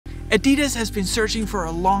Adidas has been searching for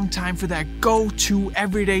a long time for that go-to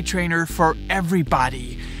everyday trainer for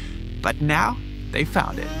everybody. But now they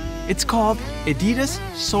found it. It's called Adidas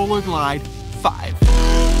Solarglide 5.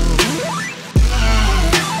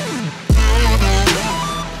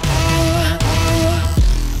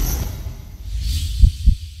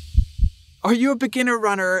 Are you a beginner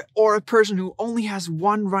runner or a person who only has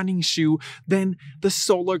one running shoe? Then the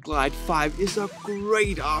Solarglide 5 is a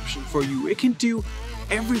great option for you. It can do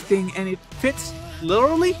everything and it fits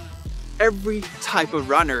literally every type of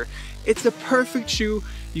runner. It's the perfect shoe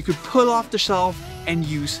you could pull off the shelf and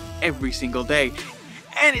use every single day.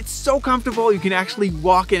 And it's so comfortable, you can actually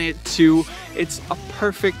walk in it too. It's a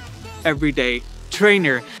perfect everyday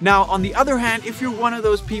trainer. Now, on the other hand, if you're one of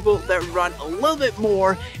those people that run a little bit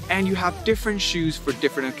more and you have different shoes for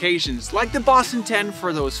different occasions, like the Boston 10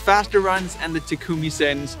 for those faster runs and the Takumi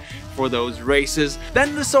Sens for those races,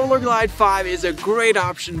 then the Solarglide 5 is a great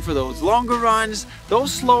option for those longer runs,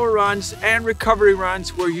 those slower runs, and recovery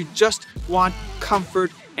runs where you just want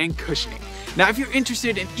comfort and cushioning. Now, if you're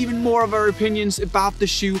interested in even more of our opinions about the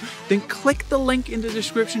shoe, then click the link in the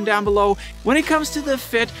description down below. When it comes to the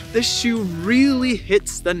fit, the shoe really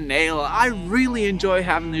hits the nail. I really enjoy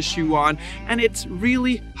having this shoe on, and it's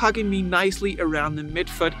really hugging me nicely around the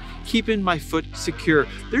midfoot, keeping my foot secure.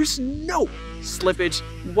 There's no slippage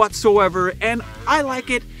whatsoever, and I like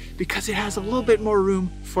it because it has a little bit more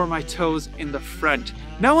room for my toes in the front.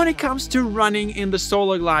 Now, when it comes to running in the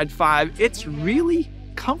Solarglide 5, it's really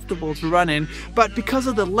comfortable to run in, but because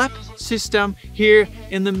of the lep system here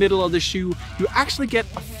in the middle of the shoe, you actually get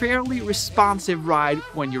a fairly responsive ride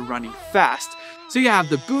when you're running fast. So you have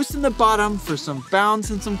the boost in the bottom for some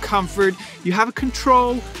bounce and some comfort, you have a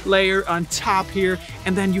control layer on top here,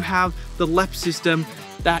 and then you have the lep system,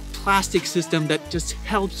 that plastic system that just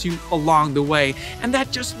helps you along the way, and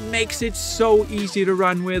that just makes it so easy to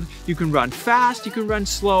run with. You can run fast, you can run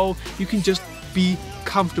slow, you can just be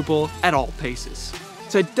comfortable at all paces.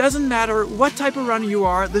 So it doesn't matter what type of runner you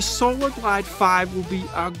are, the Solarglide 5 will be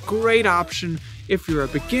a great option if you're a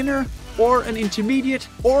beginner or an intermediate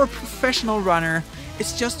or a professional runner.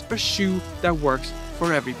 It's just a shoe that works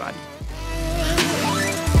for everybody.